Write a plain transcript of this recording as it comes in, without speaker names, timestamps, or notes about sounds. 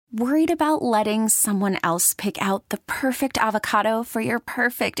Worried about letting someone else pick out the perfect avocado for your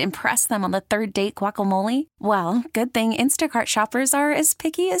perfect impress them on the third date guacamole? Well, good thing Instacart shoppers are as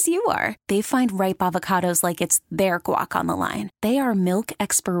picky as you are. They find ripe avocados like it's their guac on the line. They are milk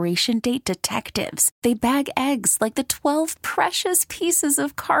expiration date detectives. They bag eggs like the 12 precious pieces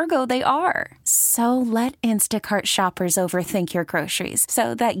of cargo they are. So let Instacart shoppers overthink your groceries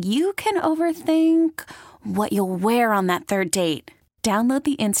so that you can overthink what you'll wear on that third date. Download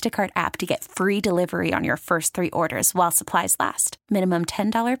the Instacart app to get free delivery on your first 3 orders while supplies last. Minimum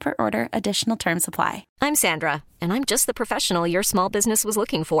 $10 per order. Additional terms apply. I'm Sandra, and I'm just the professional your small business was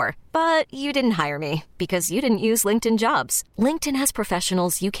looking for. But you didn't hire me because you didn't use LinkedIn Jobs. LinkedIn has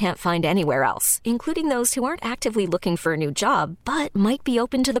professionals you can't find anywhere else, including those who aren't actively looking for a new job, but might be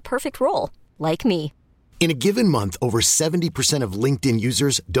open to the perfect role, like me. In a given month, over 70% of LinkedIn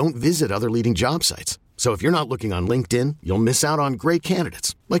users don't visit other leading job sites. So if you're not looking on LinkedIn, you'll miss out on great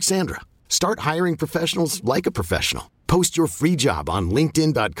candidates like Sandra. Start hiring professionals like a professional. Post your free job on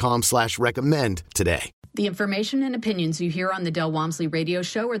linkedin.com/recommend today. The information and opinions you hear on the Del Walmsley radio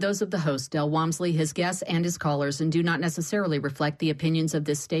show are those of the host, Del Walmsley, his guests, and his callers, and do not necessarily reflect the opinions of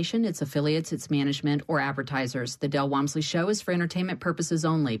this station, its affiliates, its management, or advertisers. The Del Walmsley show is for entertainment purposes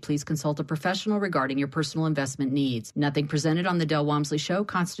only. Please consult a professional regarding your personal investment needs. Nothing presented on the Del Walmsley show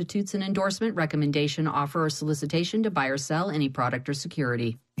constitutes an endorsement, recommendation, offer, or solicitation to buy or sell any product or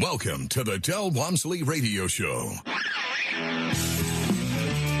security. Welcome to the Del Walmsley radio show.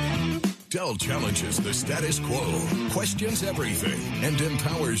 Del challenges the status quo, questions everything, and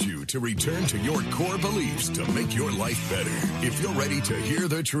empowers you to return to your core beliefs to make your life better. If you're ready to hear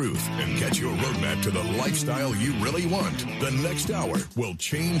the truth and get your roadmap to the lifestyle you really want, the next hour will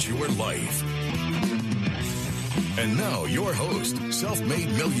change your life. And now your host, self-made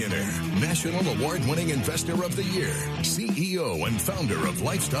millionaire, national award-winning investor of the year, CEO and founder of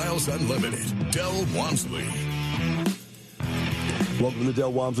Lifestyles Unlimited, Del Walmsley. Welcome to the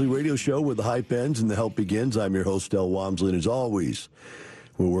Del Walmsley Radio Show, where the hype ends and the help begins. I'm your host, Del Walmsley, and as always,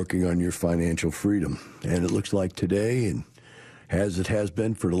 we're working on your financial freedom. And it looks like today, and as it has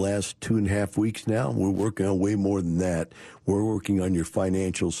been for the last 2.5 weeks now, we're working on way more than that. We're working on your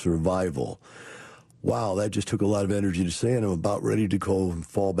financial survival. Wow, that just took a lot of energy to say, and I'm about ready to go and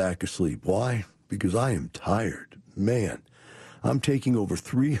fall back asleep. Why? Because I am tired. Man, I'm taking over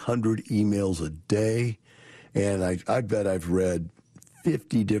 300 emails a day, and I bet I've read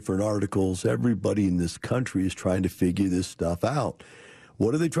 50 different articles. Everybody in this country is trying to figure this stuff out.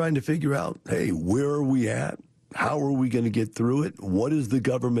 What are they trying to figure out? Hey, where are we at? How are we going to get through it? What is the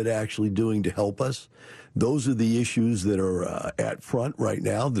government actually doing to help us? Those are the issues that are at front right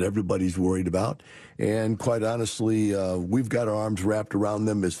now that everybody's worried about. And quite honestly, we've got our arms wrapped around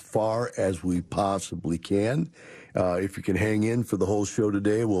them as far as we possibly can. If you can hang in for the whole show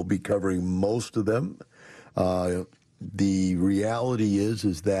today, we'll be covering most of them. The reality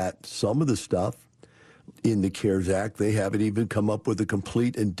is that some of the stuff in the CARES Act, they haven't even come up with a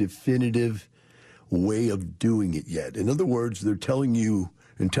complete and definitive way of doing it yet. In other words, they're telling you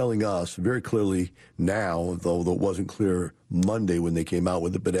and telling us very clearly now, though it wasn't clear Monday when they came out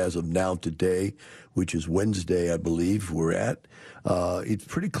with it, but as of now today, which is Wednesday, I believe we're at, it's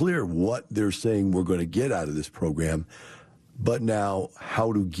pretty clear what they're saying we're going to get out of this program. But now,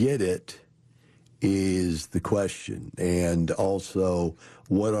 how to get it is the question, and also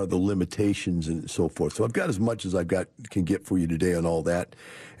what are the limitations and so forth. So I've got as much as can get for you today on all that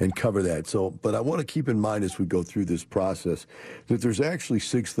and cover that. So, but I want to keep in mind as we go through this process that there's actually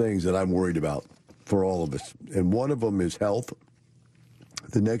 6 things that I'm worried about for all of us, and one of them is health.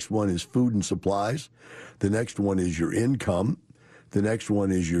 The next one is food and supplies. The next one is your income. The next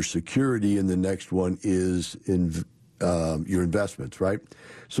one is your security, and the next one is your investments, right?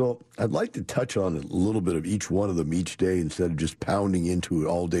 So I'd like to touch on a little bit of each one of them each day instead of just pounding into it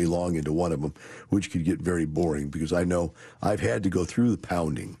all day long into one of them, which could get very boring because I know I've had to go through the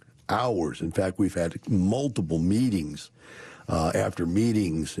pounding hours. In fact, we've had multiple meetings after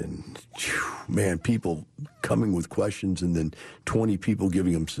meetings and, man, people coming with questions and then 20 people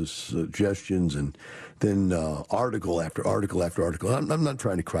giving them suggestions and then article after article after article. I'm not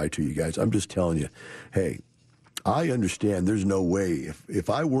trying to cry to you guys. I'm just telling you, hey, I understand there's no way, if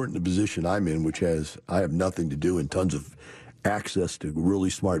I weren't in the position I'm in, which I have nothing to do and tons of access to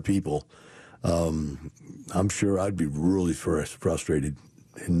really smart people, I'm sure I'd be really frustrated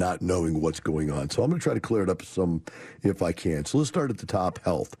in not knowing what's going on. So I'm going to try to clear it up some if I can. So let's start at the top,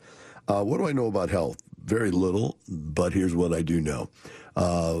 health. What do I know about health? Very little, but here's what I do know.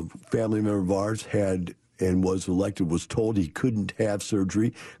 Family member of ours had and was told he couldn't have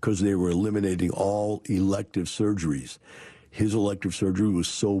surgery because they were eliminating all elective surgeries. his elective surgery was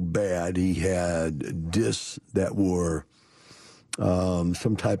so bad he had discs that were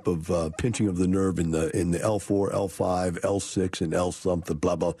some type of pinching of the nerve in the L4, L5, L6, and L something,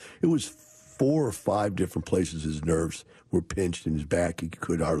 blah, blah. It was 4 or 5 different places his nerves were pinched in his back. He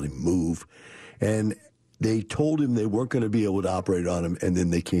could hardly move. And they told him they weren't going to be able to operate on him, and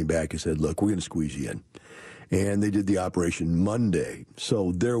then they came back and said, look, we're going to squeeze you in. And they did the operation Monday.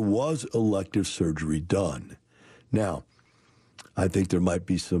 So there was elective surgery done. Now, I think there might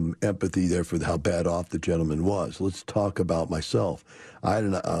be some empathy there for how bad off the gentleman was. Let's talk about myself. I had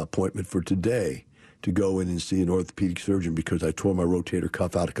an appointment for today to go in and see an orthopedic surgeon because I tore my rotator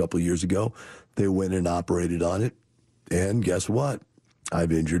cuff out a couple of years ago. They went and operated on it. And guess what?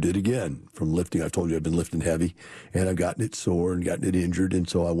 I've injured it again from lifting. I told you I've been lifting heavy, and I've gotten it sore and gotten it injured. And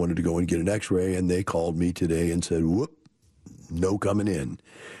so I wanted to go and get an x-ray, and they called me today and said, whoop, no coming in.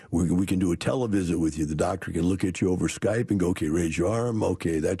 We can do a televisit with you. The doctor can look at you over Skype and go, okay, raise your arm.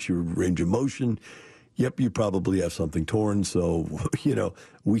 Okay, that's your range of motion. Yep, you probably have something torn, so,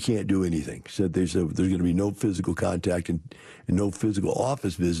 we can't do anything. Said there's going to be no physical contact and no physical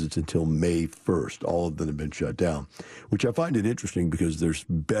office visits until May 1st. All of them have been shut down, which I find it interesting because there's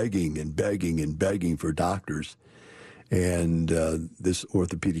begging and begging and begging for doctors. And this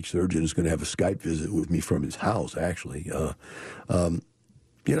orthopedic surgeon is going to have a Skype visit with me from his house, actually.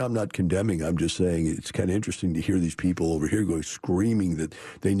 I'm not condemning. I'm just saying it's kind of interesting to hear these people over here going screaming that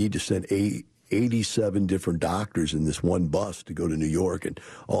they need to send 87 different doctors in this one bus to go to New York, and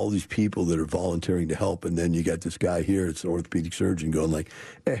all these people that are volunteering to help. And then you got this guy here, it's an orthopedic surgeon, going like,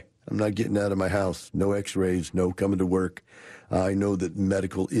 I'm not getting out of my house. No x-rays, no coming to work. I know that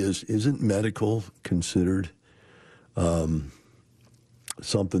isn't medical considered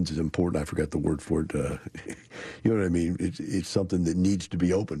something's important. I forgot the word for it. You know what I mean? It's something that needs to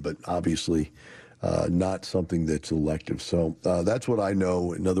be open, but obviously not something that's elective. So that's what I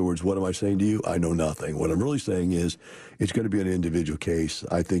know. In other words, what am I saying to you? I know nothing. What I'm really saying is it's going to be an individual case.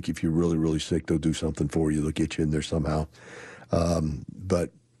 I think if you're really, really sick, they'll do something for you. They'll get you in there somehow. But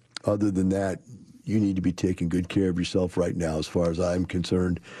other than that, you need to be taking good care of yourself right now. As far as I'm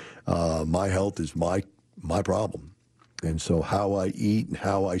concerned, my health is my problem. And so how I eat and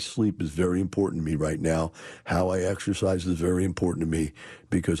how I sleep is very important to me right now. How I exercise is very important to me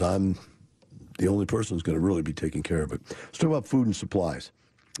because I'm the only person who's going to really be taking care of it. Let's talk about food and supplies.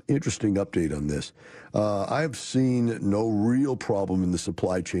 Interesting update on this. I have seen no real problem in the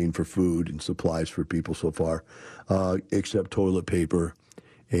supply chain for food and supplies for people so far, except toilet paper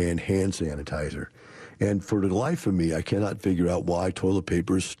and hand sanitizer. And for the life of me, I cannot figure out why toilet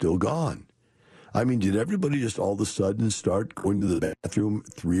paper is still gone. I mean, did everybody just all of a sudden start going to the bathroom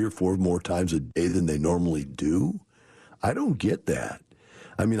 3 or 4 more times a day than they normally do? I don't get that.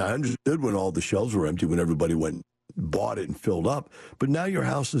 I mean, I understood when all the shelves were empty, when everybody went and bought it and filled up, but now your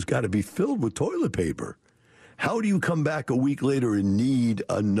house has got to be filled with toilet paper. How do you come back a week later and need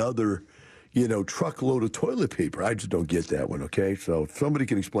another, truckload of toilet paper? I just don't get that one, okay? So if somebody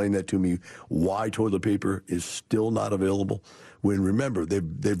can explain that to me, why toilet paper is still not available, when remember,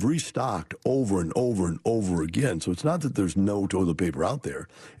 they've restocked over and over and over again. So it's not that there's no toilet paper out there.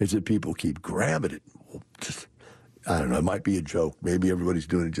 It's that people keep grabbing it. Just, I don't know, it might be a joke. Maybe everybody's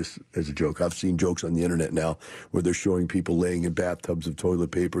doing it just as a joke. I've seen jokes on the internet now where they're showing people laying in bathtubs of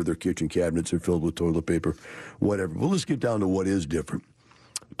toilet paper. Their kitchen cabinets are filled with toilet paper, whatever. Well, let's get down to what is different.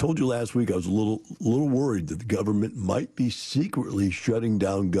 I told you last week I was a little worried that the government might be secretly shutting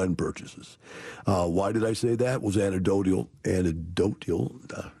down gun purchases. Why did I say that? It was anecdotal. I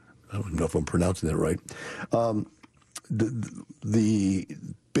don't know if I'm pronouncing that right. The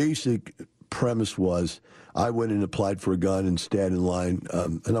basic premise was I went and applied for a gun and stand in line,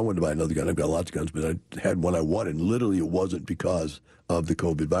 and I wanted to buy another gun. I've got lots of guns, but I had one I wanted. And literally, it wasn't because of the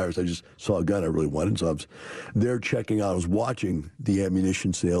COVID virus. I just saw a gun I really wanted, so I was there checking out. I was watching the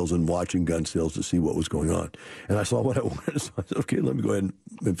ammunition sales and watching gun sales to see what was going on. And I saw what I wanted, so I said, okay, let me go ahead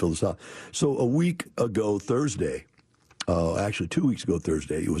and fill this out. So a week ago Thursday, actually 2 weeks ago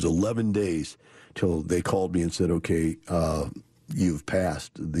Thursday, it was 11 days till they called me and said, okay, you've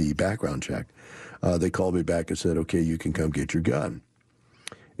passed the background check. They called me back and said, okay, you can come get your gun.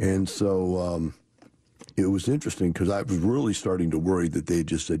 And so it was interesting because I was really starting to worry that they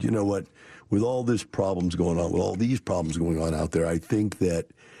just said, you know what, with all these problems going on out there, I think that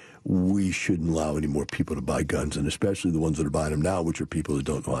we shouldn't allow any more people to buy guns, and especially the ones that are buying them now, which are people that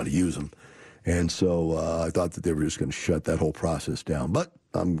don't know how to use them. And so I thought that they were just going to shut that whole process down. But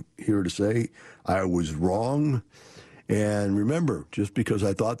I'm here to say I was wrong. And remember, just because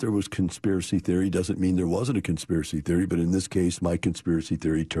I thought there was conspiracy theory doesn't mean there wasn't a conspiracy theory. But in this case, my conspiracy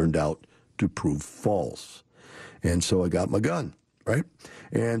theory turned out to prove false. And so I got my gun, right?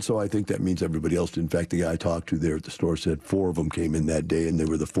 And so I think that means everybody else did. In fact, the guy I talked to there at the store said 4 of them came in that day, and they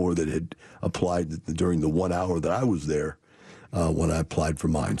were the 4 that had applied during the 1 hour that I was there when I applied for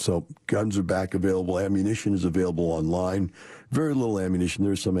mine. So guns are back available. Ammunition is available online. Very little ammunition.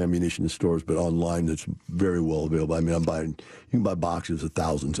 There's some ammunition in stores, but online it's very well available. I mean, you can buy boxes of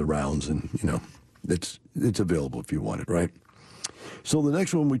thousands of rounds, and, it's available if you want it, right? So the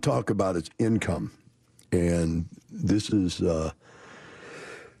next one we talk about is income. And this is a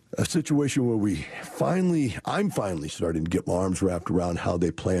situation where I'm finally starting to get my arms wrapped around how they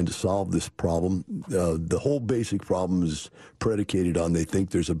plan to solve this problem. The whole basic problem is predicated on they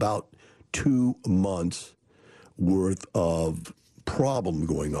think there's about 2 months worth of problem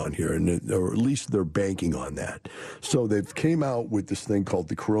going on here, or at least they're banking on that. So they've came out with this thing called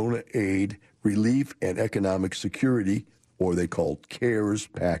the Corona Aid, Relief, and Economic Security, or they call it CARES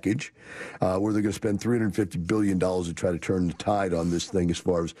package, where they're going to spend $350 billion to try to turn the tide on this thing as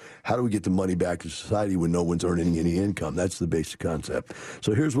far as how do we get the money back to society when no one's earning any income. That's the basic concept.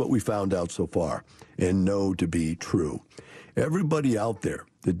 So here's what we found out so far and know to be true. Everybody out there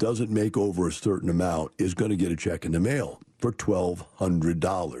that doesn't make over a certain amount is going to get a check in the mail for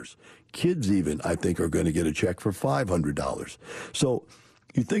 $1,200. Kids even, I think, are going to get a check for $500. So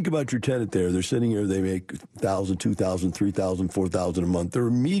you think about your tenant there. They're sitting here. They make $1,000, $2,000, $3,000, $4,000 a month. They're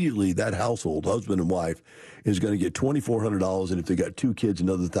immediately, that household, husband and wife, is going to get $2,400. And if they got 2 kids,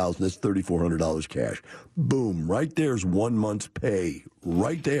 another $1,000. That's $3,400 cash. Boom. Right there's 1 month's pay.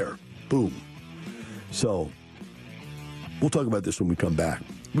 Right there. Boom. So we'll talk about this when we come back.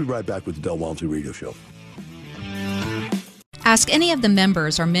 We'll be right back with the Del Walmsley Radio Show. Ask any of the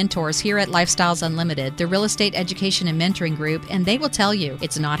members or mentors here at Lifestyles Unlimited, the real estate education and mentoring group, and they will tell you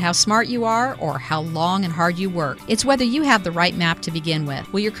it's not how smart you are or how long and hard you work. It's whether you have the right map to begin with.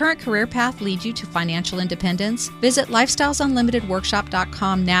 Will your current career path lead you to financial independence? Visit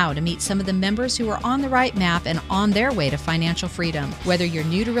lifestylesunlimitedworkshop.com now to meet some of the members who are on the right map and on their way to financial freedom. Whether you're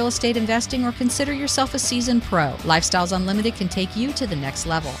new to real estate investing or consider yourself a seasoned pro, Lifestyles Unlimited can take you to the next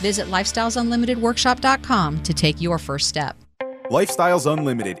level. Visit lifestylesunlimitedworkshop.com to take your first step. Lifestyles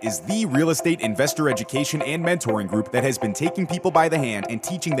Unlimited is the real estate investor education and mentoring group that has been taking people by the hand and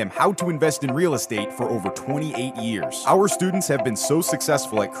teaching them how to invest in real estate for over 28 years. Our students have been so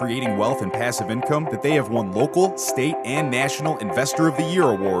successful at creating wealth and passive income that they have won local, state, and national Investor of the Year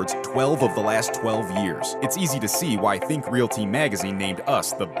awards 12 of the last 12 years. It's easy to see why Think Realty magazine named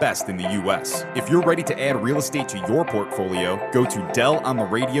us the best in the U.S. If you're ready to add real estate to your portfolio, go to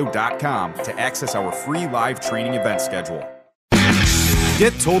DellOnTheRadio.com to access our free live training event schedule.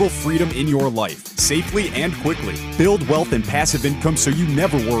 Get total freedom in your life, safely and quickly. Build wealth and passive income so you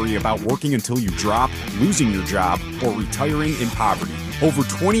never worry about working until you drop, losing your job, or retiring in poverty. Over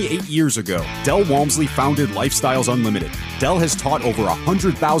 28 years ago, Del Walmsley founded Lifestyles Unlimited. Del has taught over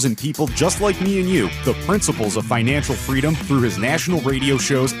 100,000 people just like me and you the principles of financial freedom through his national radio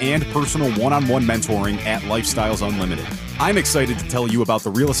shows and personal one-on-one mentoring at Lifestyles Unlimited. I'm excited to tell you about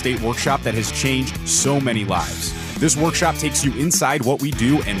the real estate workshop that has changed so many lives. This workshop takes you inside what we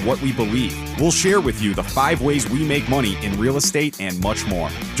do and what we believe. We'll share with you the 5 ways we make money in real estate and much more.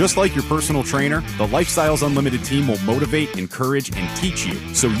 Just like your personal trainer, the Lifestyles Unlimited team will motivate, encourage, and teach you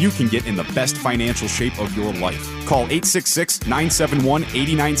so you can get in the best financial shape of your life. Call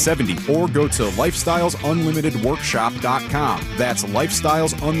 866-971-8970 or go to lifestylesunlimitedworkshop.com. That's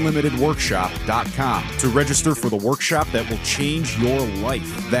lifestylesunlimitedworkshop.com to register for the workshop that will change your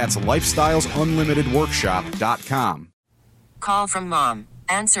life. That's lifestylesunlimitedworkshop.com. Call from mom.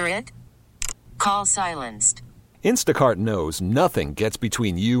 Answer it. Call silenced. Instacart knows nothing gets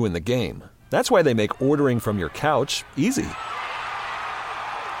between you and the game. That's why they make ordering from your couch easy.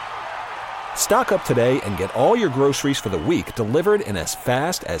 Stock up today and get all your groceries for the week delivered in as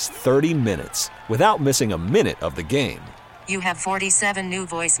fast as 30 minutes without missing a minute of the game. You have 47 new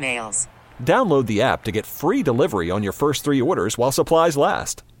voicemails. Download the app to get free delivery on your first 3 orders while supplies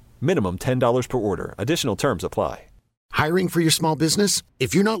last. Minimum $10 per order. Additional terms apply. Hiring for your small business?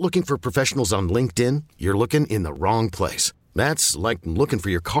 If you're not looking for professionals on LinkedIn, you're looking in the wrong place. That's like looking for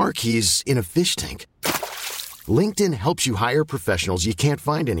your car keys in a fish tank. LinkedIn helps you hire professionals you can't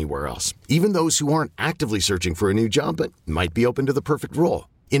find anywhere else, even those who aren't actively searching for a new job but might be open to the perfect role.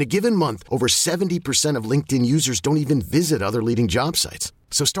 In a given month, over 70% of LinkedIn users don't even visit other leading job sites.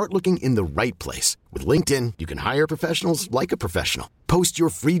 So start looking in the right place. With LinkedIn, you can hire professionals like a professional. Post your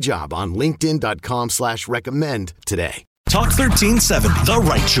free job on linkedin.com/recommend today. Talk 13.7, the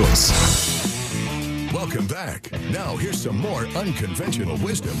right choice. Welcome back. Now here's some more unconventional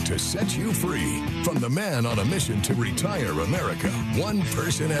wisdom to set you free from the man on a mission to retire America, one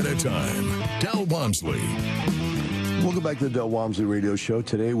person at a time, Del Walmsley. Welcome back to the Del Walmsley Radio Show.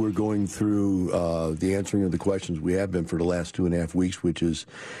 Today we're going through the answering of the questions we have been for the last 2.5 weeks, which is,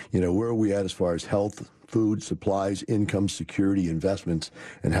 where are we at as far as health, food, supplies, income, security, investments,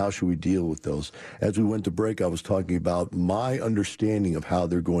 and how should we deal with those? As we went to break, I was talking about my understanding of how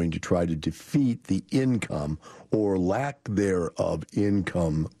they're going to try to defeat the income or lack thereof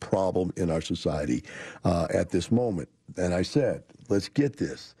income problem in our society at this moment. And I said, let's get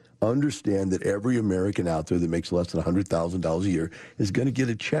this. Understand that every American out there that makes less than $100,000 a year is going to get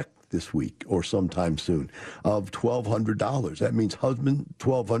a check this week or sometime soon of $1,200. That means husband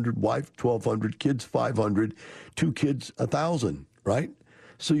 $1,200, wife $1,200, kids $500, 2 kids $1,000, right?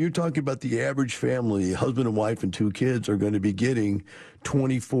 So you're talking about the average family, husband and wife and 2 kids are going to be getting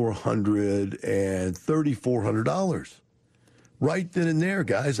 $2,400 and $3,400. Right then and there,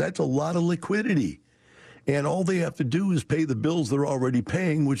 guys, that's a lot of liquidity. And all they have to do is pay the bills they're already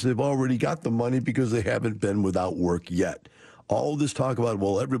paying, which they've already got the money because they haven't been without work yet. All this talk about,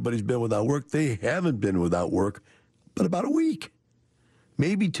 well, everybody's been without work. They haven't been without work, but about a week,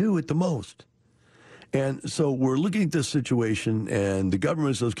 maybe 2 at the most. And so we're looking at this situation, and the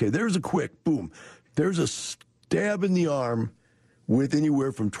government says, okay, there's a quick, boom. There's a stab in the arm with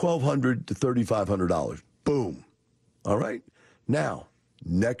anywhere from $1,200 to $3,500. Boom. All right? Now,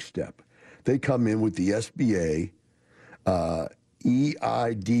 next step. They come in with the SBA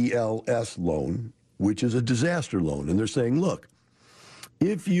EIDLS loan, which is a disaster loan. And they're saying, look,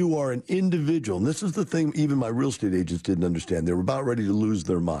 if you are an individual, and this is the thing even my real estate agents didn't understand. They were about ready to lose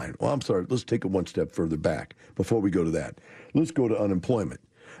their mind. Well, I'm sorry. Let's take it one step further back before we go to that. Let's go to unemployment.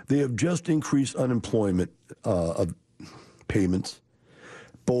 They have just increased unemployment of payments,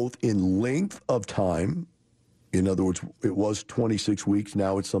 both in length of time. In other words, it was 26 weeks.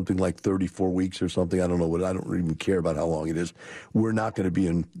 Now it's something like 34 weeks or something. I don't know what. I don't even care about how long it is. We're not going to be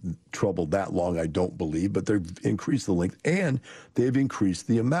in trouble that long, I don't believe. But they've increased the length, and they've increased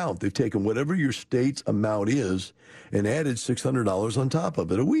the amount. They've taken whatever your state's amount is and added $600 on top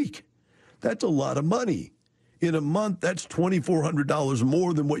of it a week. That's a lot of money. In a month, that's $2,400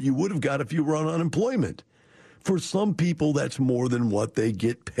 more than what you would have got if you were on unemployment. For some people, that's more than what they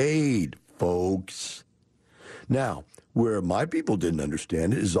get paid, folks. Now, where my people didn't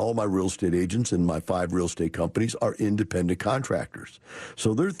understand it is all my real estate agents and my 5 real estate companies are independent contractors.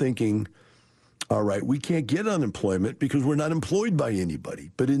 So they're thinking, all right, we can't get unemployment because we're not employed by anybody.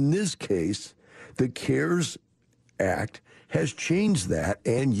 But in this case, the CARES Act has changed that,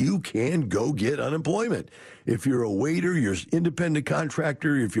 and you can go get unemployment. If you're a waiter, you're an independent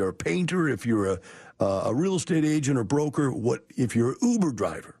contractor, if you're a painter, if you're a real estate agent or broker, if you're an Uber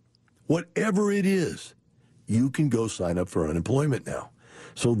driver, whatever it is, you can go sign up for unemployment now.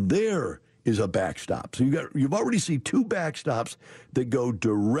 So there is a backstop. So you've already seen 2 backstops that go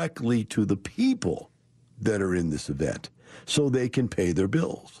directly to the people that are in this event so they can pay their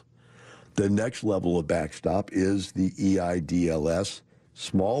bills. The next level of backstop is the EIDLS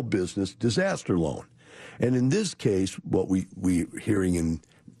Small Business Disaster Loan. And in this case, what we're hearing in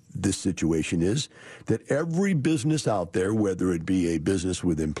this situation is that every business out there, whether it be a business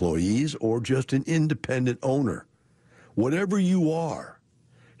with employees or just an independent owner, whatever you are,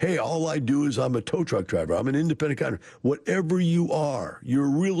 hey, all I do is I'm a tow truck driver, I'm an independent contractor, whatever you are, you're a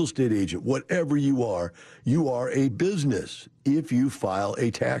real estate agent, whatever you are a business if you file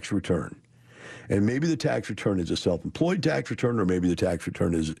a tax return. And maybe the tax return is a self-employed tax return, or maybe the tax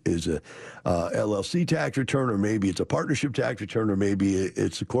return is a LLC tax return, or maybe it's a partnership tax return, or maybe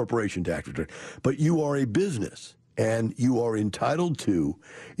it's a corporation tax return. But you are a business, and you are entitled to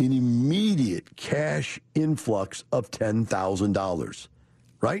an immediate cash influx of $10,000,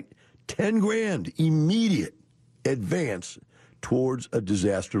 right? 10 grand, immediate advance towards a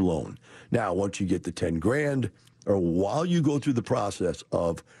disaster loan. Now, once you get the 10 grand, or while you go through the process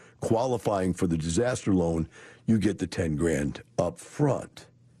of qualifying for the disaster loan, you get the 10 grand up front.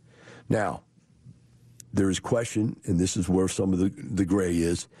 Now, there is question, and this is where some of the gray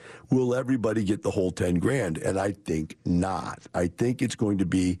is, will everybody get the whole 10 grand? And I think not. I think it's going to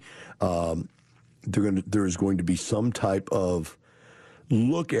be, there is going to be some type of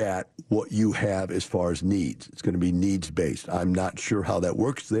look at what you have as far as needs. It's going to be needs-based. I'm not sure how that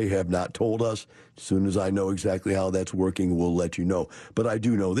works. They have not told us. As soon as I know exactly how that's working, we'll let you know. But I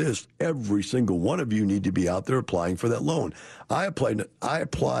do know this. Every single one of you need to be out there applying for that loan. I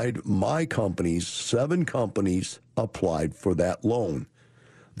applied my companies, 7 companies applied for that loan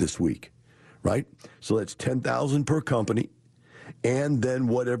this week, right? So that's $10,000 per company, and then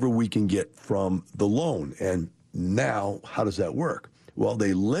whatever we can get from the loan. And now, how does that work? Well,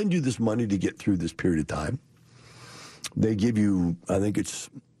 they lend you this money to get through this period of time. They give you, I think it's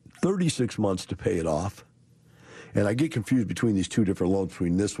 36 months to pay it off. And I get confused between these two different loans,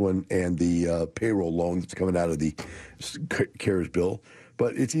 between this one and the payroll loan that's coming out of the CARES bill.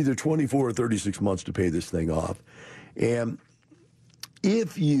 But it's either 24 or 36 months to pay this thing off. And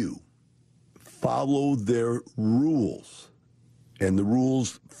if you follow their rules, and the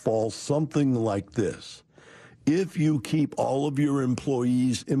rules fall something like this, if you keep all of your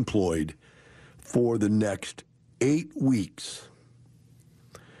employees employed for the next 8 weeks,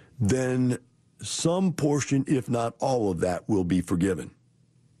 then some portion, if not all of that, will be forgiven.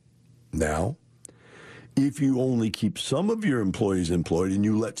 Now, if you only keep some of your employees employed and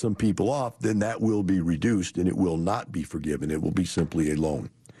you let some people off, then that will be reduced and it will not be forgiven. It will be simply a loan.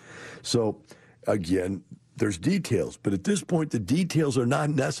 So, again, there's details, but at this point, the details are not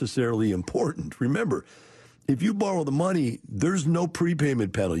necessarily important. Remember, if you borrow the money, there's no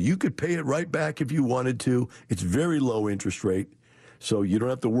prepayment penalty. You could pay it right back if you wanted to. It's very low interest rate, so you don't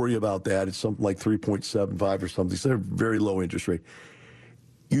have to worry about that. It's something like 3.75 or something. It's a very low interest rate.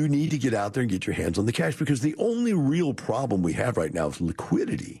 You need to get out there and get your hands on the cash, because the only real problem we have right now is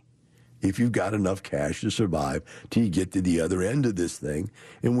liquidity. If you've got enough cash to survive till you get to the other end of this thing,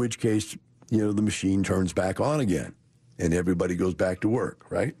 in which case, the machine turns back on again and everybody goes back to work,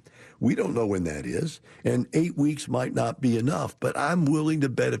 right? We don't know when that is, and 8 weeks might not be enough, but I'm willing to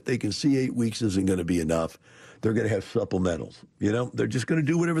bet if they can see 8 weeks isn't going to be enough, they're going to have supplementals. They're just going to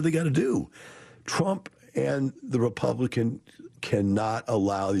do whatever they got to do. Trump and the Republicans cannot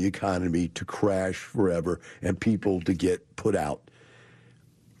allow the economy to crash forever and people to get put out.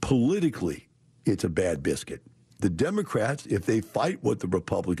 Politically, it's a bad biscuit. The Democrats, if they fight what the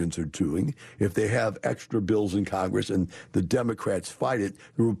Republicans are doing, if they have extra bills in Congress and the Democrats fight it,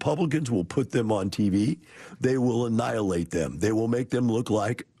 the Republicans will put them on TV. They will annihilate them. They will make them look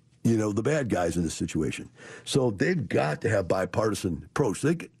like, the bad guys in this situation. So they've got to have bipartisan approach.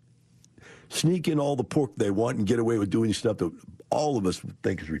 They can sneak in all the pork they want and get away with doing stuff that all of us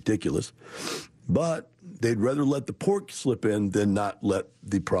think is ridiculous. But they'd rather let the pork slip in than not let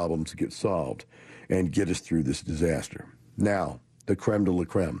the problems get solved and get us through this disaster. Now, the creme de la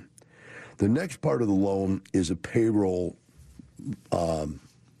creme. The next part of the loan is a payroll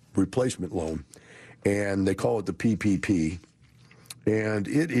replacement loan, and they call it the PPP, and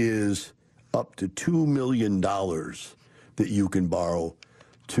it is up to $2 million that you can borrow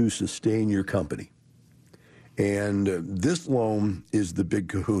to sustain your company. And this loan is the big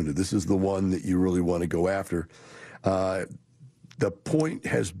kahuna. This is the one that you really want to go after. The point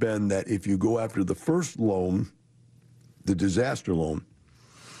has been that if you go after the first loan, the disaster loan,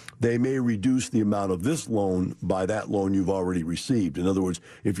 they may reduce the amount of this loan by that loan you've already received. In other words,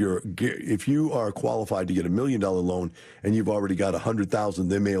 if you are qualified to get $1 million loan and you've already got $100,000,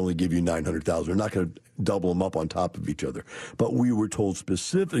 they may only give you $900,000. They're not going to double them up on top of each other. But we were told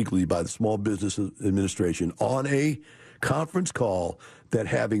specifically by the Small Business Administration on a conference call that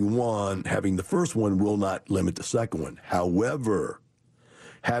having the first one will not limit the second one. However,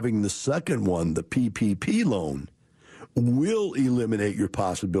 having the second one, the PPP loan, will eliminate your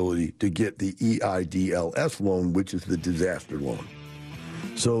possibility to get the EIDLS loan, which is the disaster loan.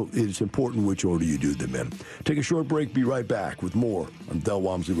 So it's important which order you do them in. Take a short break, be right back with more on the Del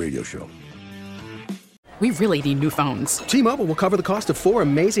Walmsley Radio Show. We really need new phones. T-Mobile will cover the cost of 4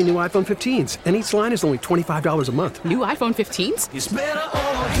 amazing new iPhone 15s, and each line is only $25 a month. New iPhone 15s? It's better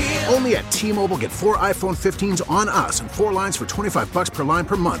over here. Only at T-Mobile, get 4 iPhone 15s on us and 4 lines for $25 per line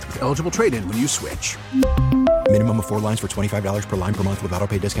per month with eligible trade-in when you switch. Minimum of 4 lines for $25 per line per month with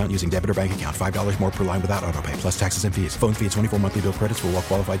autopay discount using debit or bank account. $5 more per line without autopay, plus taxes and fees. Phone fee at 24 monthly bill credits for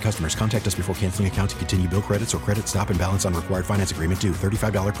well-qualified customers. Contact us before canceling account to continue bill credits or credit stop and balance on required finance agreement due.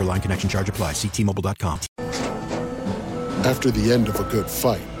 $35 per line connection charge applies. See T-Mobile.com. After the end of a good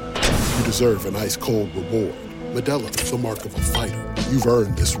fight, you deserve an ice-cold reward. Modelo is the mark of a fighter. You've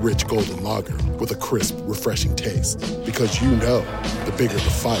earned this rich golden lager with a crisp, refreshing taste. Because you know, the bigger the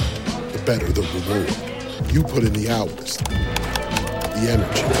fight, the better the reward. You put in the hours, the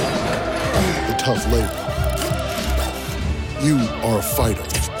energy, the tough labor. You are a fighter,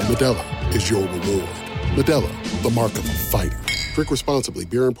 and Modelo is your reward. Modelo, the mark of a fighter. Drink responsibly.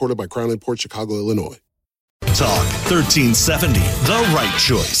 Beer imported by Crown Imports, Chicago, Illinois. Talk 1370, the right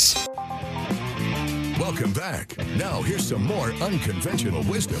choice. Welcome back. Now here's some more unconventional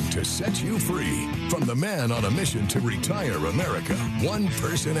wisdom to set you free from the man on a mission to retire America, one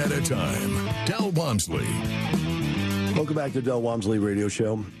person at a time, Del Walmsley. Welcome back to Del Walmsley Radio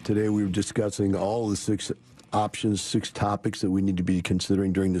Show. Today we were discussing all the 6 options, 6 topics that we need to be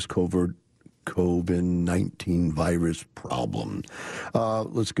considering during this COVID-19 virus problem.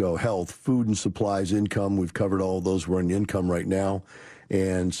 Let's go. Health, food and supplies, income. We've covered all of those. We're on income right now.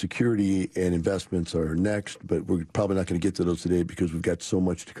 and security and investments are next, but we're probably not going to get to those today because we've got so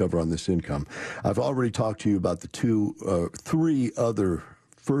much to cover on this income. I've already talked to you about the three other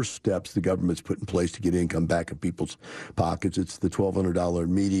first steps the government's put in place to get income back in people's pockets. It's the $1,200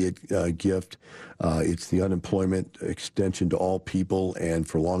 immediate gift. It's the unemployment extension to all people and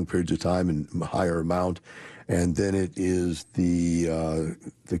for long periods of time and higher amount. And then it is the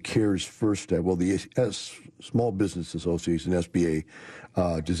CARES first step. Well, the Small Business Association, SBA,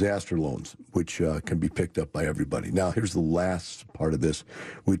 disaster loans, which can be picked up by everybody. Now, here's the last part of this,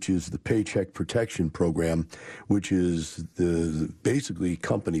 which is the Paycheck Protection Program, which is the basically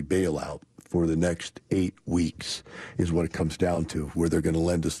company bailout for the next 8 weeks is what it comes down to, where they're going to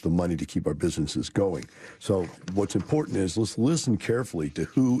lend us the money to keep our businesses going. So what's important is let's listen carefully to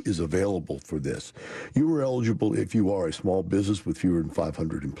who is available for this. You are eligible if you are a small business with fewer than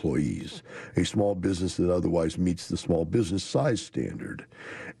 500 employees, a small business that otherwise meets the small business size standard,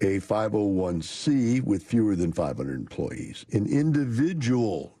 a 501c with fewer than 500 employees, an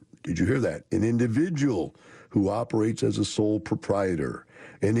individual, did you hear that? An individual who operates as a sole proprietor,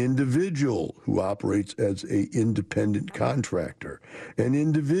 an individual who operates as an independent contractor, an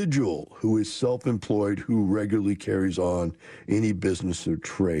individual who is self-employed who regularly carries on any business or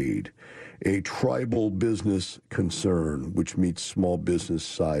trade, a tribal business concern, which meets small business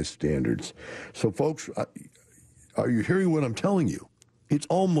size standards. So, folks, are you hearing what I'm telling you? It's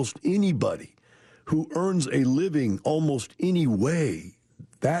almost anybody who earns a living almost any way.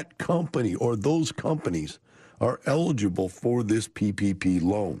 That company or those companies are eligible for this PPP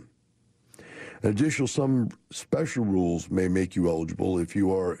loan. Additional, some special rules may make you eligible if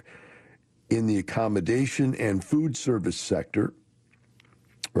you are in the accommodation and food service sector,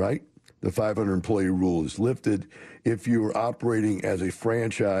 right? The 500 employee rule is lifted. If you are operating as a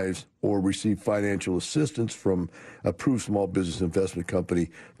franchise or receive financial assistance from approved small business investment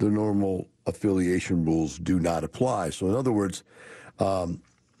company, the normal affiliation rules do not apply. So in other words,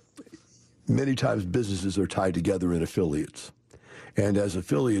 many times businesses are tied together in affiliates. And as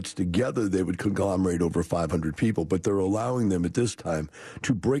affiliates together, they would conglomerate over 500 people, but they're allowing them at this time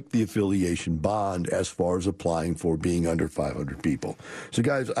to break the affiliation bond as far as applying for being under 500 people. So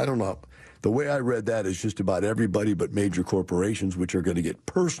guys, I don't know. The way I read that is just about everybody but major corporations, which are going to get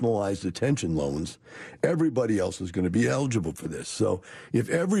personalized attention loans. Everybody else is going to be eligible for this. So if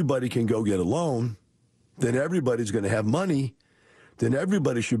everybody can go get a loan, then everybody's going to have money. Then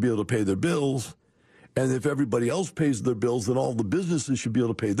everybody should be able to pay their bills. And if everybody else pays their bills, then all the businesses should be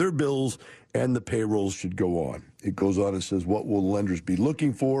able to pay their bills and the payrolls should go on. It goes on and says, what will lenders be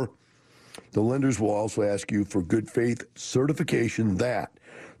looking for? The lenders will also ask you for good faith certification that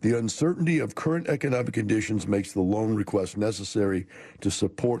the uncertainty of current economic conditions makes the loan request necessary to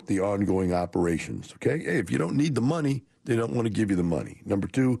support the ongoing operations. Okay? Hey, if you don't need the money, they don't want to give you the money. Number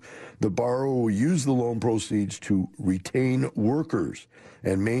two, the borrower will use the loan proceeds to retain workers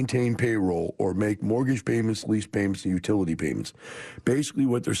and maintain payroll or make mortgage payments, lease payments, and utility payments. Basically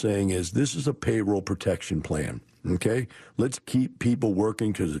what they're saying is this is a payroll protection plan. Okay? Let's keep people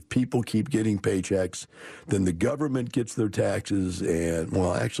working because if people keep getting paychecks, then the government gets their taxes and,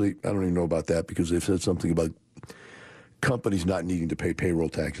 well, actually, I don't even know about that because they've said something about companies not needing to pay payroll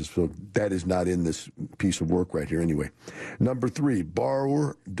taxes. So that is not in this piece of work right here anyway. Number three,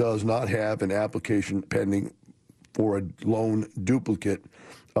 borrower does not have an application pending for a loan duplicate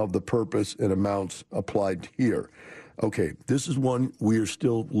of the purpose and amounts applied here. Okay, this is one we are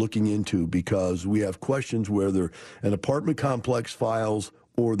still looking into because we have questions whether an apartment complex files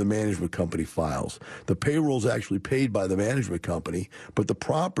or the management company files. The payroll is actually paid by the management company, but the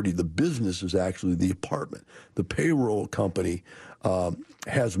property, the business, is actually the apartment. The payroll company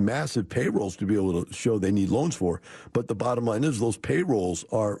has massive payrolls to be able to show they need loans for, but the bottom line is those payrolls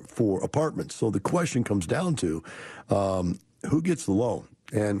are for apartments. So the question comes down to who gets the loan?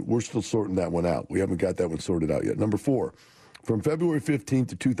 And we're still sorting that one out. We haven't got that one sorted out yet. Number four, from February 15th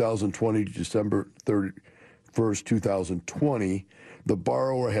to 2020 to December 31st, 2020, the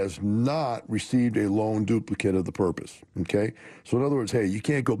borrower has not received a loan duplicate of the purpose, okay? So in other words, hey, you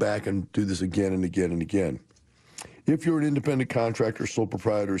can't go back and do this again and again and again. If you're an independent contractor, sole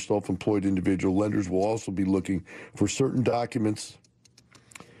proprietor, self-employed individual, lenders will also be looking for certain documents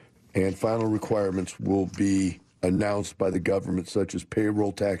and final requirements will be announced by the government, such as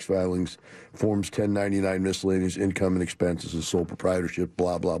payroll tax filings, Forms 1099, miscellaneous income and expenses, and sole proprietorship,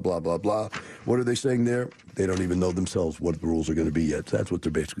 blah, blah, blah, blah, blah. What are they saying there? They don't even know themselves what the rules are going to be yet. That's what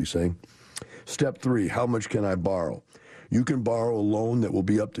they're basically saying. Step three, how much can I borrow? You can borrow a loan that will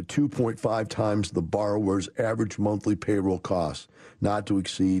be up to 2.5 times the borrower's average monthly payroll cost, not to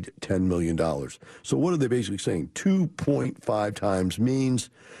exceed $10 million. So what are they basically saying? 2.5 times means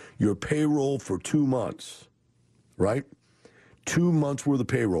your payroll for 2 months, right? 2 months worth of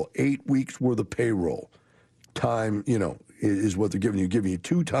payroll, 8 weeks worth of payroll. Time, is what they're giving you. Giving you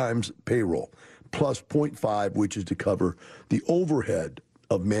 2 times payroll plus 0.5, which is to cover the overhead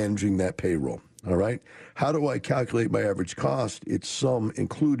of managing that payroll. All right. How do I calculate my average cost? It's sum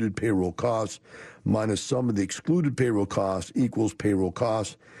included payroll costs minus sum of the excluded payroll costs equals payroll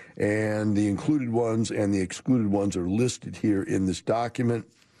costs. And the included ones and the excluded ones are listed here in this document.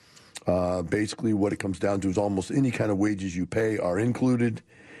 Basically, what it comes down to is almost any kind of wages you pay are included.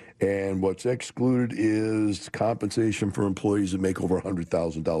 And what's excluded is compensation for employees that make over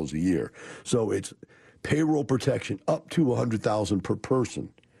 $100,000 a year. So it's payroll protection up to $100,000 per person.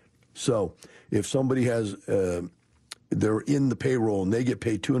 So if somebody has, they're in the payroll and they get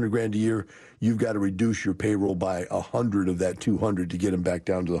paid $200,000 a year, you've got to reduce your payroll by 100 of that 200 to get them back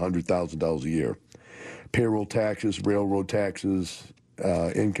down to the $100,000 a year. Payroll taxes, railroad taxes,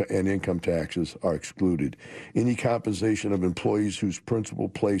 and income taxes are excluded. Any compensation of employees whose principal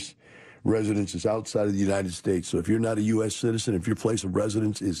place residence is outside of the United States. So if you're not a U.S. citizen, if your place of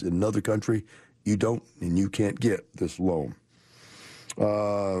residence is in another country, you don't and you can't get this loan.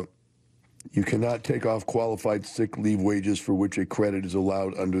 You cannot take off qualified sick leave wages for which a credit is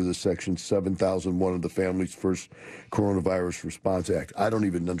allowed under the Section 7001 of the Family's First Coronavirus Response Act. I don't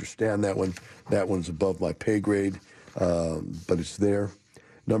even understand that one. That one's above my pay grade, but it's there.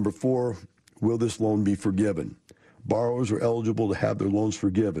 Number 4, will this loan be forgiven? Borrowers are eligible to have their loans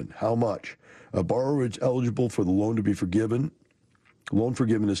forgiven. How much? A borrower is eligible for the loan to be forgiven. Loan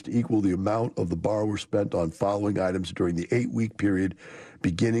forgiveness to equal the amount of the borrower spent on following items during the 8-week period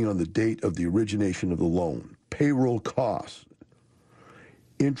beginning on the date of the origination of the loan. Payroll costs,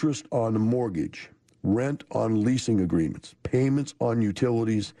 interest on a mortgage, rent on leasing agreements, payments on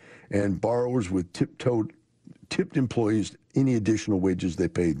utilities, and borrowers with tipped employees any additional wages they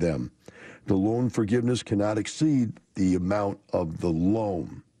paid them. The loan forgiveness cannot exceed the amount of the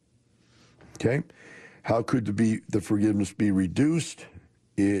loan. Okay? How could the forgiveness be reduced?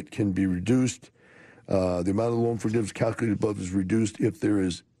 It can be reduced. The amount of loan forgiveness calculated above is reduced if there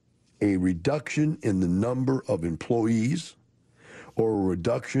is a reduction in the number of employees or a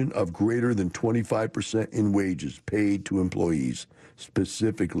reduction of greater than 25% in wages paid to employees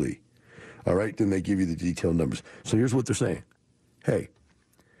specifically. All right, then they give you the detailed numbers. So here's what they're saying. Hey,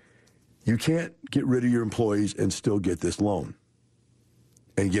 you can't get rid of your employees and still get this loan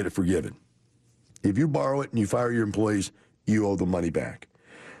and get it forgiven. If you borrow it and you fire your employees, you owe the money back.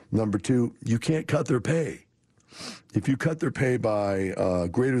 Number 2, you can't cut their pay. If you cut their pay by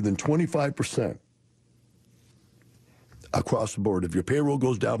greater than 25% across the board, if your payroll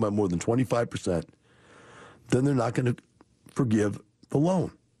goes down by more than 25%, then they're not going to forgive the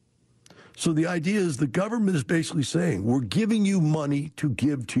loan. So the idea is the government is basically saying, we're giving you money to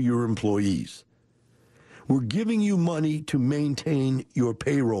give to your employees. We're giving you money to maintain your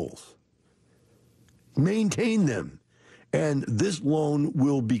payrolls. Maintain them. And this loan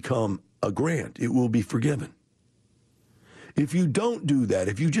will become a grant. It will be forgiven. If you don't do that,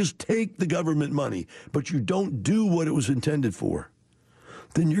 if you just take the government money, but you don't do what it was intended for,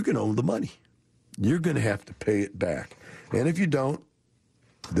 then you're going to owe the money. You're going to have to pay it back. And if you don't,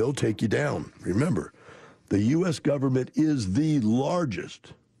 they'll take you down. Remember, the U.S. government is the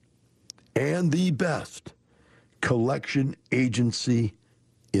largest and the best collection agency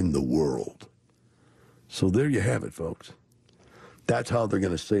in the world. So there you have it, folks. That's how they're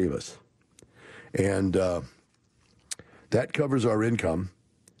going to save us. And that covers our income.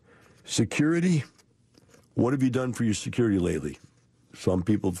 Security, what have you done for your security lately? Some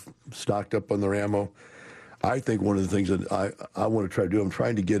people stocked up on their ammo. I think one of the things that I want to try to do, I'm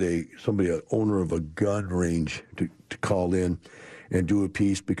trying to get an owner of a gun range to call in and do a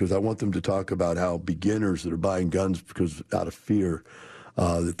piece, because I want them to talk about how beginners that are buying guns because out of fear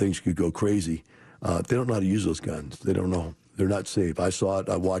that things could go crazy, they don't know how to use those guns. They don't know. They're not safe. I saw it.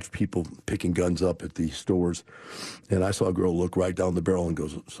 I watched people picking guns up at the stores, and I saw a girl look right down the barrel and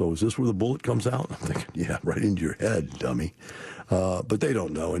goes, "So is this where the bullet comes out?" I'm thinking, yeah, right into your head, dummy. But they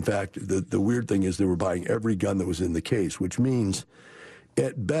don't know. In fact, the weird thing is they were buying every gun that was in the case, which means,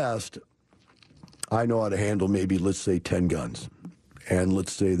 at best, I know how to handle maybe, let's say, 10 guns. And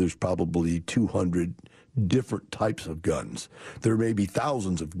let's say there's probably 200 different types of guns. There may be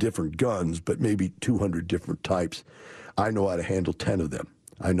thousands of different guns, but maybe 200 different types. I know how to handle 10 of them.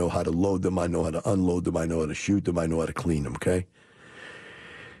 I know how to load them. I know how to unload them. I know how to shoot them. I know how to clean them, okay?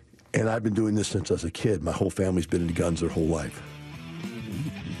 And I've been doing this since I was a kid. My whole family's been into guns their whole life.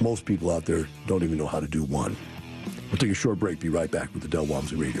 Most people out there don't even know how to do one. We'll take a short break. Be right back with the Del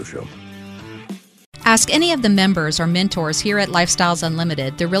Walmsley Radio Show. Ask any of the members or mentors here at Lifestyles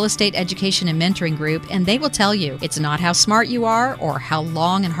Unlimited, the real estate education and mentoring group, and they will tell you it's not how smart you are or how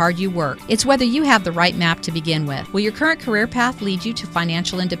long and hard you work. It's whether you have the right map to begin with. Will your current career path lead you to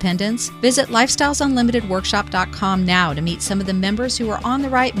financial independence? Visit lifestylesunlimitedworkshop.com now to meet some of the members who are on the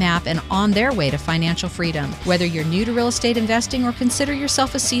right map and on their way to financial freedom. Whether you're new to real estate investing or consider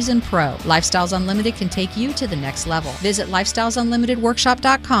yourself a seasoned pro, Lifestyles Unlimited can take you to the next level. Visit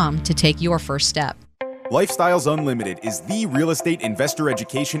lifestylesunlimitedworkshop.com to take your first step. Lifestyles Unlimited is the real estate investor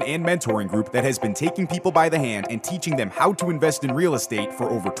education and mentoring group that has been taking people by the hand and teaching them how to invest in real estate for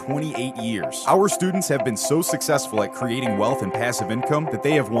over 28 years. Our students have been so successful at creating wealth and passive income that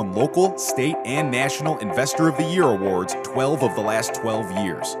they have won local, state, and national Investor of the Year awards 12 of the last 12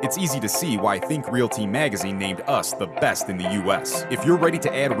 years. It's easy to see why Think Realty magazine named us the best in the U.S. If you're ready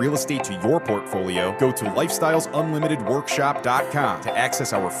to add real estate to your portfolio, go to lifestylesunlimitedworkshop.com to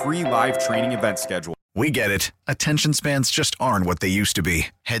access our free live training event schedule. We get it. Attention spans just aren't what they used to be.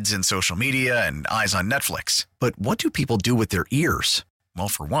 Heads in social media and eyes on Netflix. But what do people do with their ears? Well,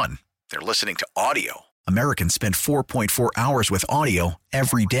 for one, they're listening to audio. Americans spend 4.4 hours with audio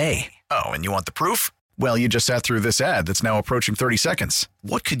every day. Oh, and you want the proof? Well, you just sat through this ad that's now approaching 30 seconds.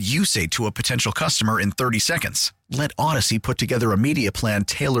 What could you say to a potential customer in 30 seconds? Let Odyssey put together a media plan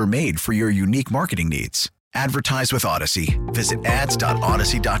tailor-made for your unique marketing needs. Advertise with Odyssey. Visit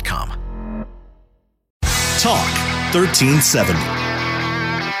ads.odyssey.com. Talk 1370.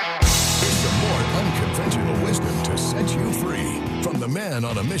 It's the more unconventional wisdom to set you free. From the man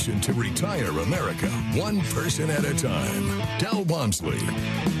on a mission to retire America, one person at a time, Del Walmsley.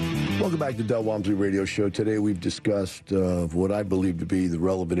 Welcome back to Del Walmsley Radio Show. Today we've discussed what I believe to be the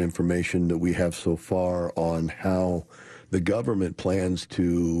relevant information that we have so far on how the government plans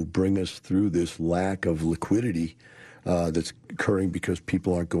to bring us through this lack of liquidity that's occurring because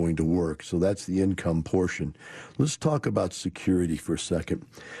people aren't going to work. So that's the income portion. Let's talk about security for a second.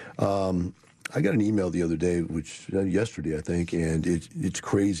 I got an email the other day, which yesterday, I think, and it's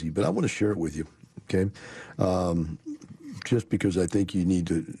crazy, but I want to share it with you, okay? Just because I think you need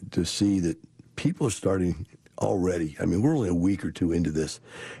to see that people are starting already. I mean, we're only a week or two into this,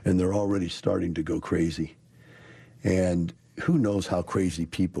 and they're already starting to go crazy. And who knows how crazy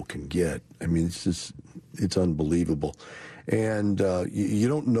people can get. I mean, it's unbelievable. And you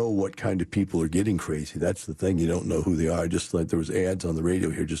don't know what kind of people are getting crazy. That's the thing. You don't know who they are. Just like there was ads on the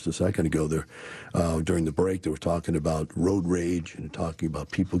radio here just a second ago there during the break. They were talking about road rage and talking about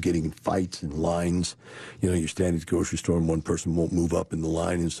people getting in fights in lines. You know, you're standing at the grocery store and one person won't move up in the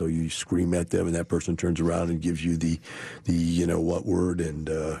line, and so you scream at them, and that person turns around and gives you the you know what word and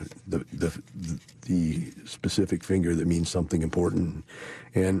the specific finger that means something important.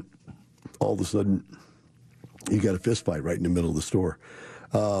 And all of a sudden, you got a fist fight right in the middle of the store.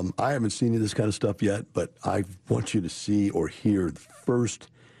 I haven't seen any of this kind of stuff yet, but I want you to see or hear the first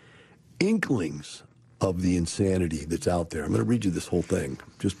inklings of the insanity that's out there. I'm going to read you this whole thing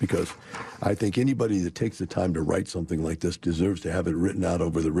just because I think anybody that takes the time to write something like this deserves to have it written out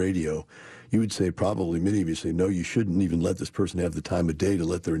over the radio. You would say, probably many of you say, no, you shouldn't even let this person have the time of day to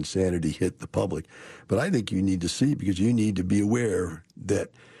let their insanity hit the public. But I think you need to see, because you need to be aware that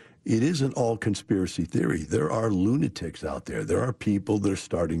it isn't all conspiracy theory. There are lunatics out there. There are people that are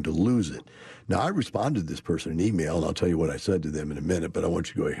starting to lose it. Now, I responded to this person in email, and I'll tell you what I said to them in a minute, but I want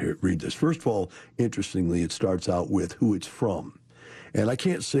you to go ahead and read this. First of all, interestingly, it starts out with who it's from. And I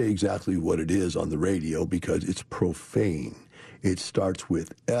can't say exactly what it is on the radio because it's profane. It starts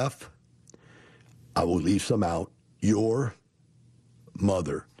with F, I will leave some out, your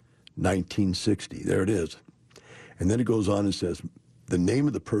mother, 1960. There it is. And then it goes on and says, the name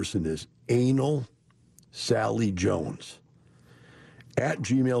of the person is Anal Sally Jones at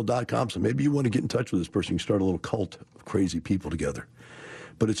gmail.com. So maybe you want to get in touch with this person. You can start a little cult of crazy people together.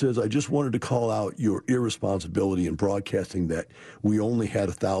 But it says, I just wanted to call out your irresponsibility in broadcasting that we only had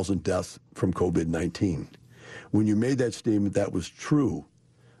 1,000 deaths from COVID-19. When you made that statement, that was true.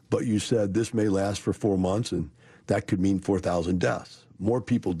 But you said this may last for 4 months, and that could mean 4,000 deaths. More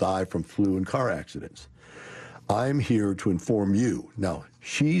people die from flu and car accidents. I'm here to inform you. Now,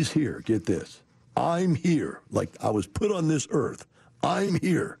 she's here. Get this. I'm here. Like I was put on this earth. I'm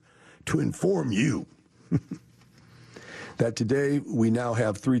here to inform you that today we now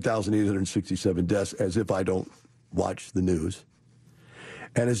have 3,867 deaths, as if I don't watch the news,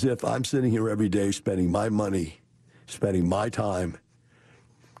 and as if I'm sitting here every day spending my money, spending my time,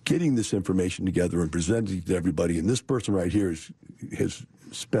 getting this information together and presenting it to everybody. And this person right here has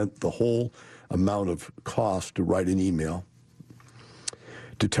spent the whole amount of cost to write an email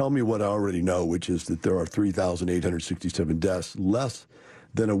to tell me what I already know, which is that there are 3,867 deaths, less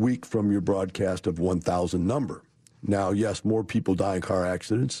than a week from your broadcast of 1,000 number. Now, yes, more people die in car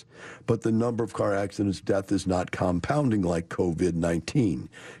accidents, but the number of car accidents, death is not compounding like COVID-19.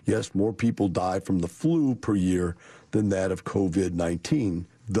 Yes, more people die from the flu per year than that of COVID-19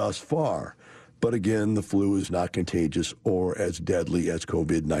 thus far. But again, the flu is not contagious or as deadly as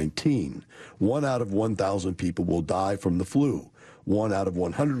COVID-19. 1 out of 1,000 people will die from the flu. 1 out of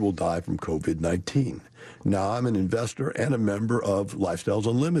 100 will die from COVID-19. Now, I'm an investor and a member of Lifestyles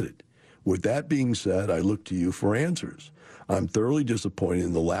Unlimited. With that being said, I look to you for answers. I'm thoroughly disappointed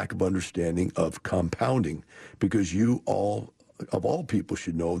in the lack of understanding of compounding because you all, of all people,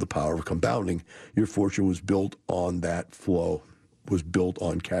 should know the power of compounding. Your fortune was built on that flow, was built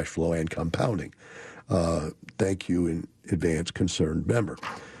on cash flow and compounding. Thank you in advance, concerned member.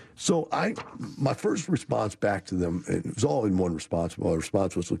 So my first response back to them, it was all in one response. My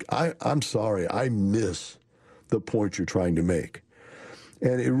response was, look, I'm sorry, I miss the point you're trying to make.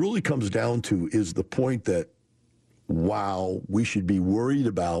 And it really comes down to is the point that, wow, we should be worried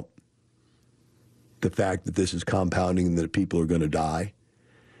about the fact that this is compounding and that people are going to die.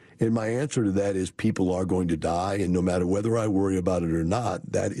 And my answer to that is people are going to die, and no matter whether I worry about it or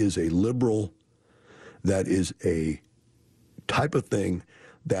not, that is a liberal, that is a type of thing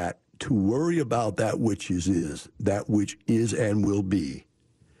that to worry about that which is that which is and will be,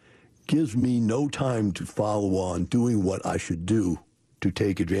 gives me no time to follow on doing what I should do to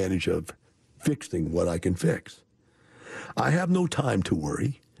take advantage of fixing what I can fix. I have no time to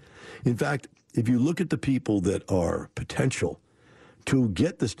worry. In fact, if you look at the people that are potential to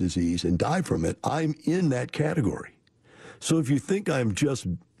get this disease and die from it, I'm in that category. So if you think I'm just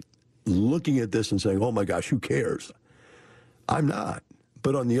looking at this and saying, oh my gosh, who cares? I'm not.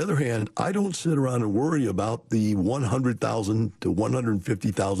 But on the other hand, I don't sit around and worry about the 100,000 to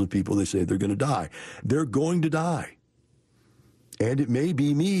 150,000 people they say they're going to die. They're going to die. And it may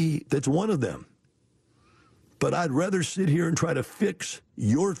be me that's one of them. But I'd rather sit here and try to fix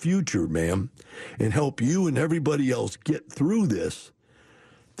your future, ma'am, and help you and everybody else get through this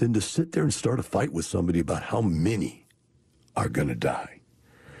than to sit there and start a fight with somebody about how many are going to die.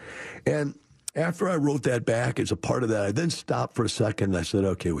 And after I wrote that back as a part of that, I then stopped for a second and I said,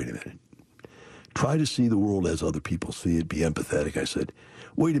 okay, wait a minute. Try to see the world as other people see it. Be empathetic. I said,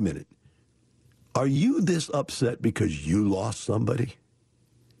 wait a minute. Are you this upset because you lost somebody?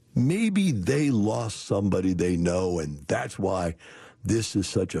 Maybe they lost somebody they know, and that's why this is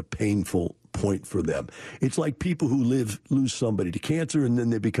such a painful point for them. It's like people who lose somebody to cancer, and then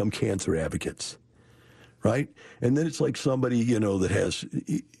they become cancer advocates, right? And then it's like somebody, that has,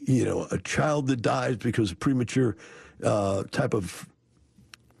 a child that dies because of premature type of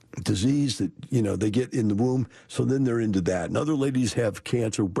disease that, they get in the womb, so then they're into that. And other ladies have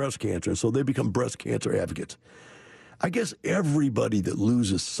cancer, breast cancer, and so they become breast cancer advocates. I guess everybody that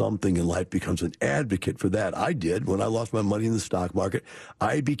loses something in life becomes an advocate for that. I did. When I lost my money in the stock market,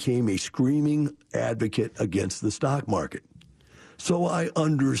 I became a screaming advocate against the stock market. So I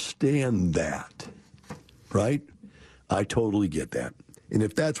understand that, right? I totally get that. And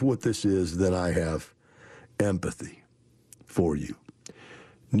if that's what this is, then I have empathy for you.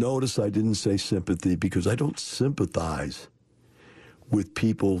 Notice I didn't say sympathy because I don't sympathize with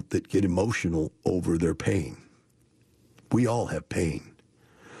people that get emotional over their pain. We all have pain.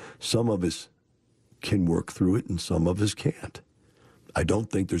 Some of us can work through it and some of us can't. I don't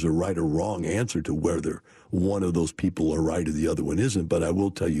think there's a right or wrong answer to whether one of those people are right or the other one isn't, but I will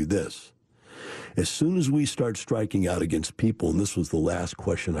tell you this. As soon as we start striking out against people, and this was the last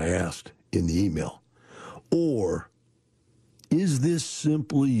question I asked in the email, or is this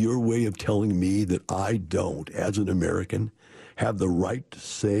simply your way of telling me that I don't, as an American, have the right to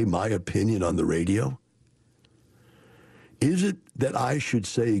say my opinion on the radio? Is it that I should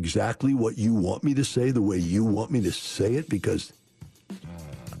say exactly what you want me to say the way you want me to say it because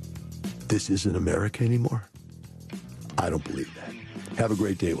this isn't America anymore? I don't believe that. Have a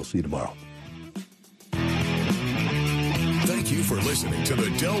great day. We'll see you tomorrow. Thank you for listening to the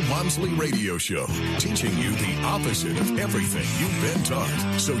Del Walmsley Radio Show, teaching you the opposite of everything you've been taught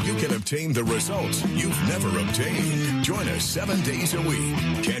so you can obtain the results you've never obtained. Join us 7 days a week.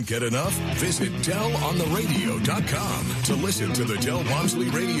 Can't get enough? Visit DelOnTheRadio.com to listen to the Del Walmsley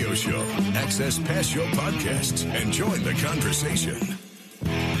Radio Show, access past show podcasts, and join the conversation.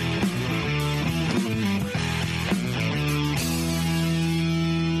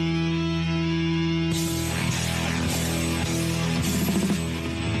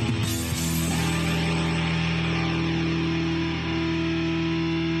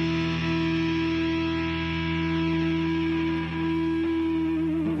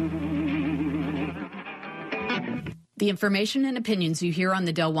 The information and opinions you hear on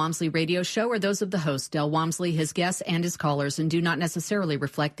the Del Walmsley radio show are those of the host, Del Walmsley, his guests, and his callers, and do not necessarily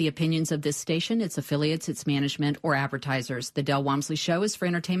reflect the opinions of this station, its affiliates, its management, or advertisers. The Del Walmsley show is for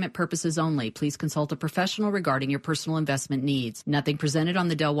entertainment purposes only. Please consult a professional regarding your personal investment needs. Nothing presented on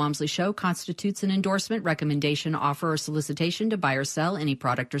the Del Walmsley show constitutes an endorsement, recommendation, offer, or solicitation to buy or sell any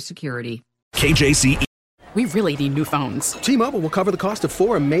product or security. KJCE. We really need new phones. T-Mobile will cover the cost of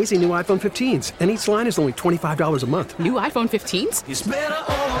 4 amazing new iPhone 15s, and each line is only $25 a month. New iPhone 15s? It's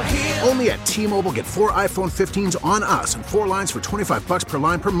better over here. Only at T-Mobile, get 4 iPhone 15s on us and 4 lines for $25 per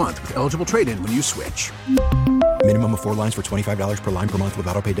line per month with eligible trade-in when you switch. Minimum of 4 lines for $25 per line per month with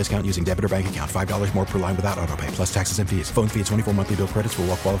autopay discount using debit or bank account. $5 more per line without autopay, plus taxes and fees. Phone fee at 24 monthly bill credits for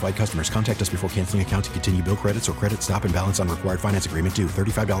well-qualified customers. Contact us before canceling account to continue bill credits or credit stop and balance on required finance agreement due.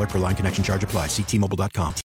 $35 per line connection charge applies. See T-Mobile.com.